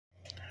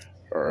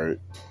All right,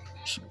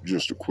 so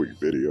just a quick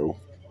video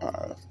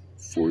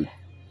for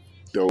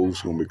those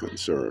who may be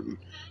concerned.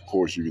 Of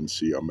course, you can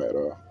see I'm at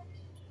a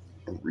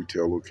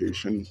retail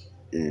location,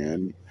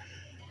 and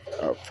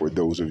for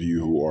those of you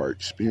who are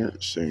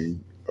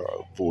experiencing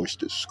voice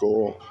to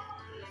skull,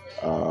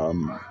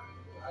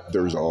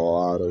 there's a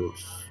lot of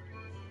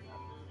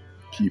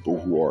people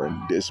who are in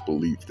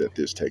disbelief that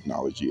this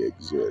technology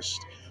exists.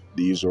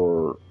 These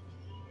are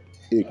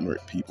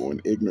ignorant people,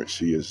 and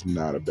ignorancy is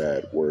not a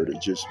bad word.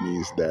 It just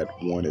means that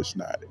one is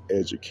not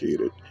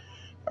educated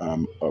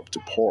up to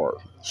par.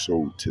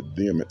 So to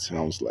them, it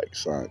sounds like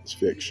science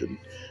fiction.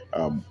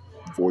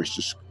 Voice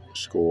to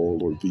skull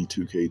or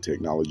V2K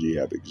technology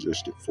have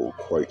existed for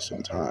quite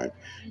some time.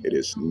 It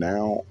is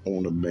now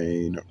on the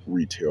main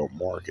retail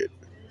market.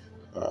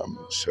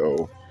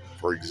 So,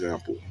 for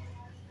example,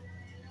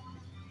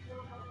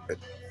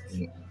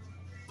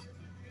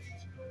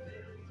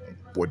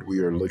 what we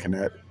are looking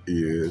at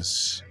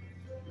is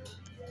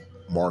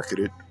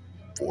marketed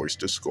voice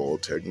to skull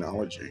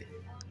technology.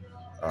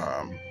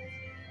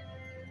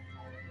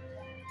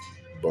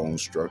 Bone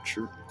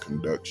structure,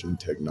 conduction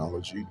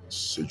technology,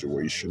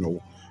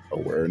 situational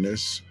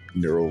awareness,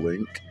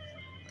 Neuralink.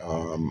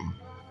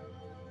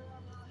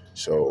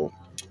 So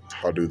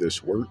how do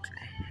this work?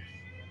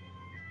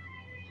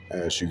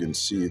 As you can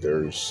see,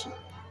 there's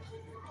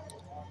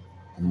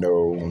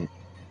no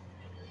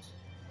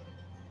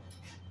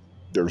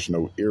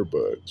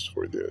earbuds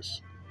for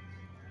this.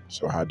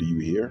 So how do you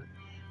hear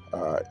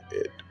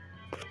it?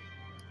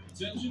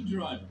 Attention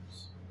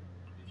drivers,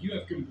 if you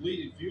have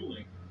completed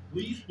fueling,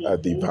 please pull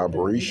The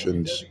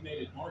vibrations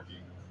designated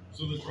marking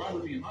so the driver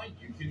behind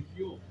you can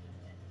fuel.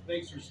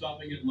 Thanks for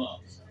stopping at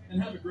Love's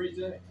and have a great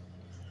day.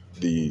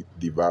 The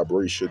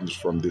vibrations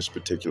from this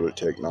particular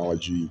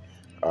technology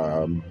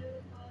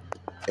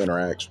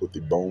interacts with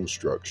the bone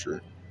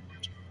structure.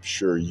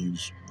 Sure,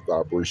 use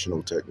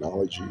vibrational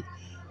technology,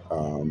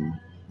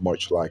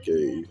 much like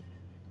a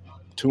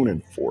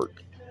tuning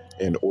fork,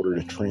 in order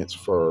to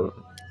transfer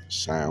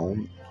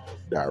sound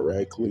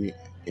directly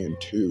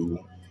into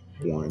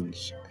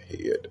one's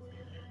head.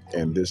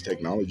 And this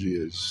technology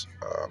is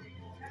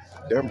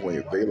definitely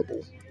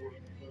available.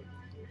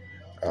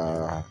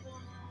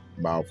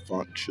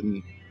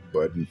 Malfunction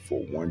button for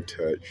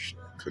one-touch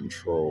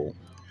control.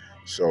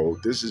 So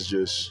this is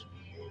just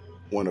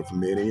one of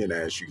many, and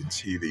as you can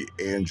see, the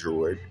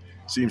Android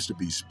seems to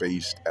be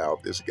spaced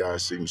out. This guy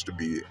seems to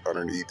be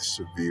underneath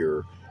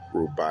severe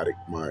robotic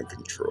mind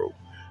control.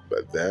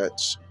 But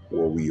that's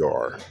where we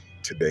are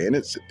today, and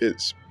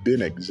it's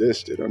been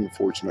existed.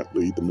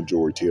 Unfortunately, the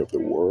majority of the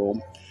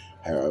world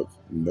have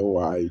no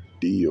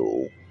idea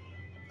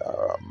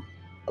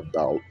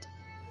about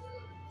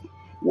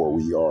where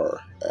we are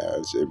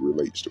as it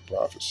relates to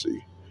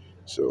prophecy.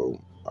 So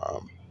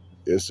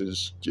this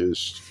is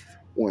just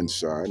one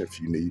sign. If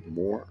you need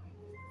more,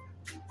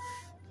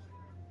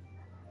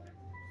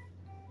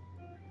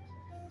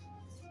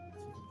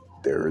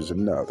 there is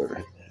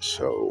another.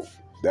 So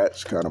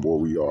that's kind of where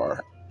we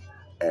are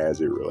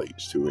as it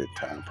relates to end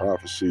time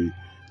prophecy.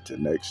 Till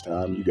next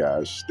time, you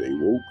guys stay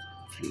woke.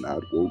 If you're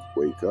not woke,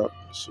 wake up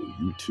so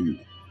you too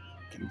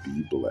can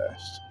be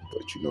blessed.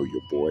 But you know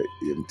your boy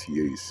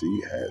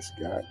MTAC has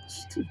got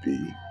to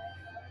be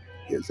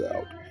his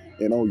out.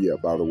 And oh yeah,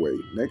 by the way,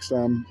 next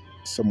time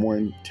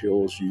someone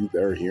tells you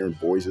they're hearing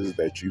voices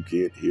that you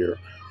can't hear,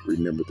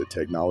 remember the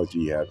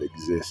technology have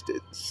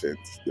existed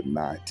since the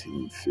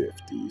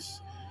 1950s.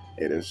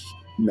 It is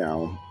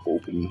now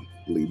openly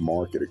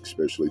marketed,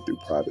 especially through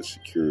private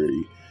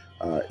security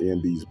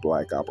in these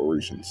black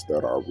operations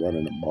that are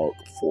running amok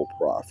for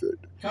profit.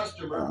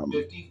 Customer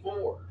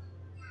 54,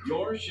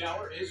 your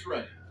shower is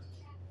ready.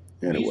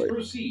 Anyway, please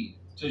proceed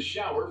to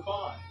shower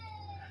 5.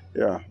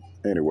 Yeah.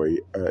 Anyway,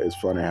 it's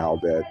funny how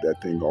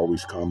that thing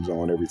always comes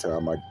on every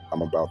time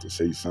I'm about to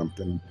say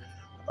something.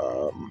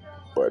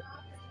 But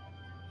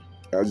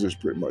that's just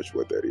pretty much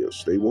what that is.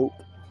 Stay woke.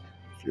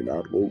 If you're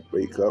not woke,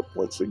 wake up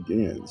once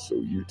again so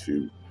you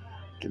too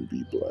can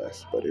be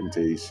blessed. But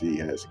MTAC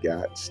has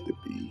got to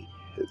be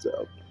his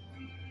out.